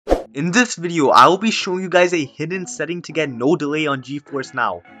In this video, I will be showing you guys a hidden setting to get no delay on GeForce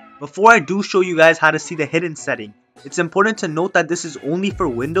Now. Before I do show you guys how to see the hidden setting, it's important to note that this is only for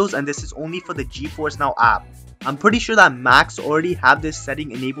Windows and this is only for the GeForce Now app. I'm pretty sure that Macs already have this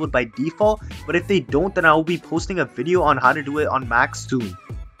setting enabled by default, but if they don't, then I will be posting a video on how to do it on Macs soon.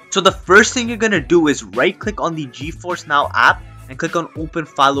 So the first thing you're going to do is right click on the GeForce Now app and click on open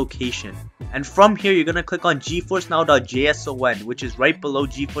file location. And from here, you're going to click on GeForceNow.json, which is right below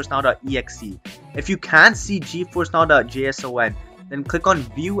GeForceNow.exe. If you can't see GeForceNow.json, then click on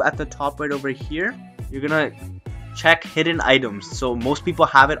view at the top right over here. You're going to check hidden items. So most people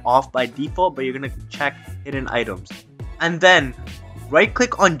have it off by default, but you're going to check hidden items. And then right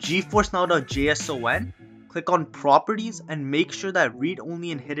click on GeForceNow.json, click on properties and make sure that read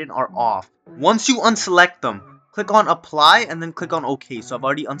only and hidden are off. Once you unselect them, click on apply and then click on OK. So I've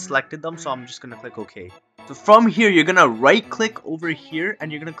already unselected them, so I'm just going to click OK. So from here, you're going to right click over here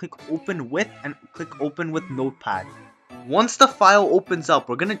and you're going to click open with and click open with notepad. Once the file opens up,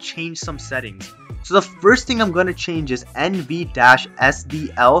 we're going to change some settings. So the first thing I'm going to change is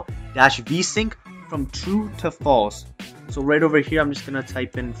nv-sdl-vsync from true to false. So right over here, I'm just going to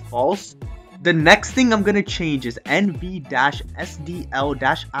type in false. The next thing I'm going to change is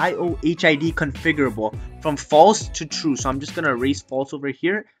nv-sdl-iohid configurable from false to true. So I'm just going to erase false over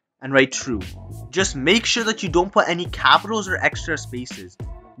here and write true. Just make sure that you don't put any capitals or extra spaces.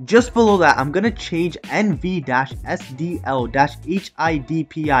 Just below that, I'm going to change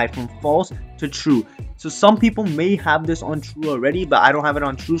nv-sdl-hidpi from false to true. So some people may have this on true already, but I don't have it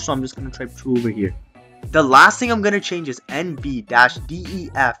on true, so I'm just going to type true over here. The last thing I'm going to change is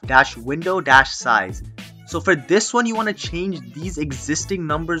nb-def-window-size. So for this one, you want to change these existing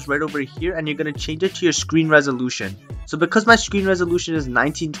numbers right over here and you're going to change it to your screen resolution. So because my screen resolution is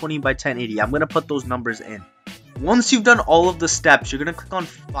 1920 by 1080, I'm going to put those numbers in. Once you've done all of the steps, you're going to click on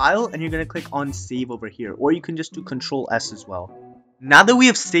file and you're going to click on save over here, or you can just do Control S as well. Now that we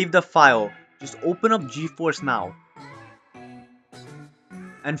have saved the file, just open up GeForce Now.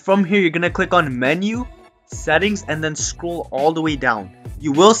 And from here, you're going to click on menu, settings, and then scroll all the way down.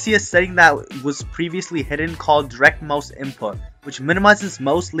 You will see a setting that was previously hidden called direct mouse input, which minimizes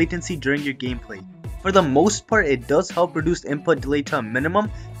mouse latency during your gameplay. For the most part, it does help reduce input delay to a minimum,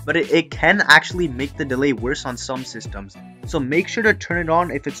 but it can actually make the delay worse on some systems. So make sure to turn it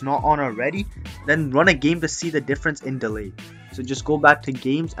on if it's not on already, then run a game to see the difference in delay. So just go back to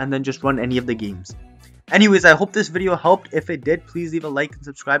games and then just run any of the games. Anyways, I hope this video helped. If it did, please leave a like and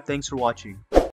subscribe. Thanks for watching.